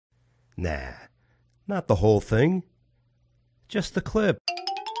Nah, not the whole thing. Just the clip.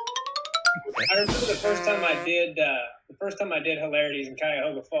 I remember the first time I did hilarities in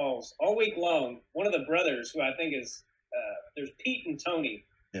Cuyahoga Falls. All week long, one of the brothers, who I think is there's Pete and Tony.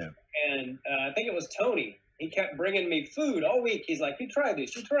 Yeah. And I think it was Tony. He kept bringing me food all week. He's like, "You try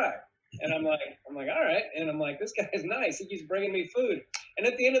this, you try." And I'm like, all right. And I'm like, this guy's nice. He keeps bringing me food. And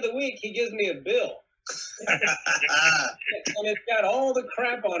at the end of the week, he gives me a bill. And it's got all the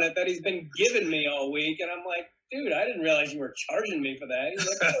crap on it that he's been giving me all week. And I'm like, dude, I didn't realize you were charging me for that. He's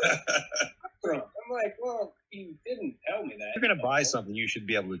like, oh, I'm like, well, you didn't tell me that. If you're going to buy something, you should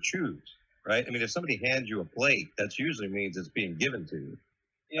be able to choose, right? I mean, if somebody hands you a plate, that usually means it's being given to you.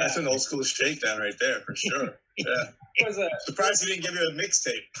 Yeah. That's an old school shakedown right there, for sure. Yeah. Surprised he didn't give you a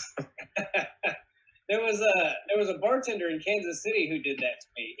mixtape. There was a bartender in Kansas City who did that to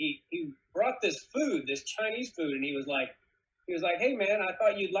me. He brought this food, this Chinese food, and he was like, "Hey man, I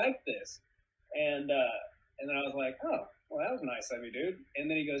thought you'd like this," and then I was like, "Oh, well, that was nice of you, dude." And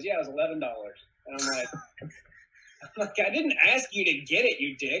then he goes, "Yeah, it was $11," and I'm like, "I didn't ask you to get it,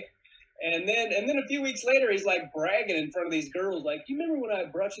 you dick." And then a few weeks later, he's like bragging in front of these girls, like, "You remember when I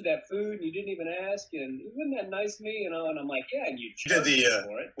brought you that food and you didn't even ask? And wasn't that nice of me?" You know, and I'm like, "Yeah, and you charged me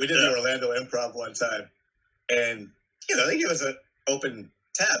for it." We did the Orlando Improv one time, and they give us an open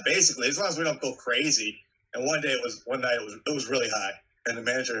tab basically, as long as we don't go crazy. And one night it was really high, and the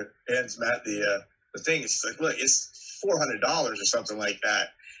manager hands Matt the thing. He's like, "Look, it's $400 or something like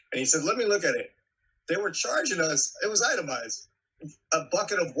that." And he said, "Let me look at it." They were charging us. It was itemized. A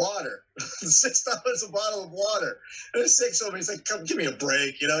bucket of water, $6 a bottle of water, and it's $6 over. He's like, "Come, give me a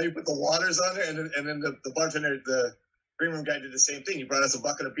break." You put the waters on there, and then the bartender, the green room guy, did the same thing. He brought us a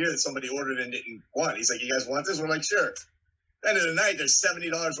bucket of beer that somebody ordered and didn't want. He's like, "You guys want this?" We're like, "Sure." End of the night, there's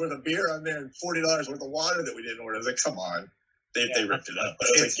 $70 worth of beer on there and $40 worth of water that we didn't order. I was like, "Come on," they ripped it up. But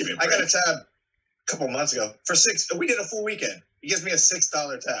I was like, "Give me a break." I got a tab a couple months ago for $6. We did a full weekend. He gives me a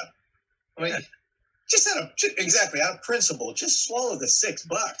 $6 tab. I'm like, just out of principle, just swallow the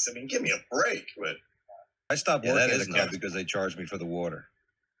 $6. I mean, give me a break. But I stopped working at the club because they charged me for the water.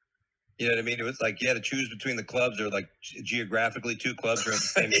 You know what I mean? It was like you had to choose between the clubs, or like geographically 2 clubs are in the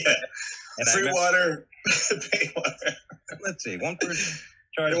same. Yeah. And free water, pay water. Let's see, one person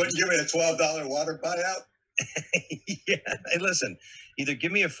charged. They wouldn't give me a $12 water buyout. Yeah. Hey, listen, either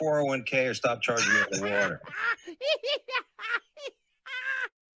give me a 401k or stop charging me for the water.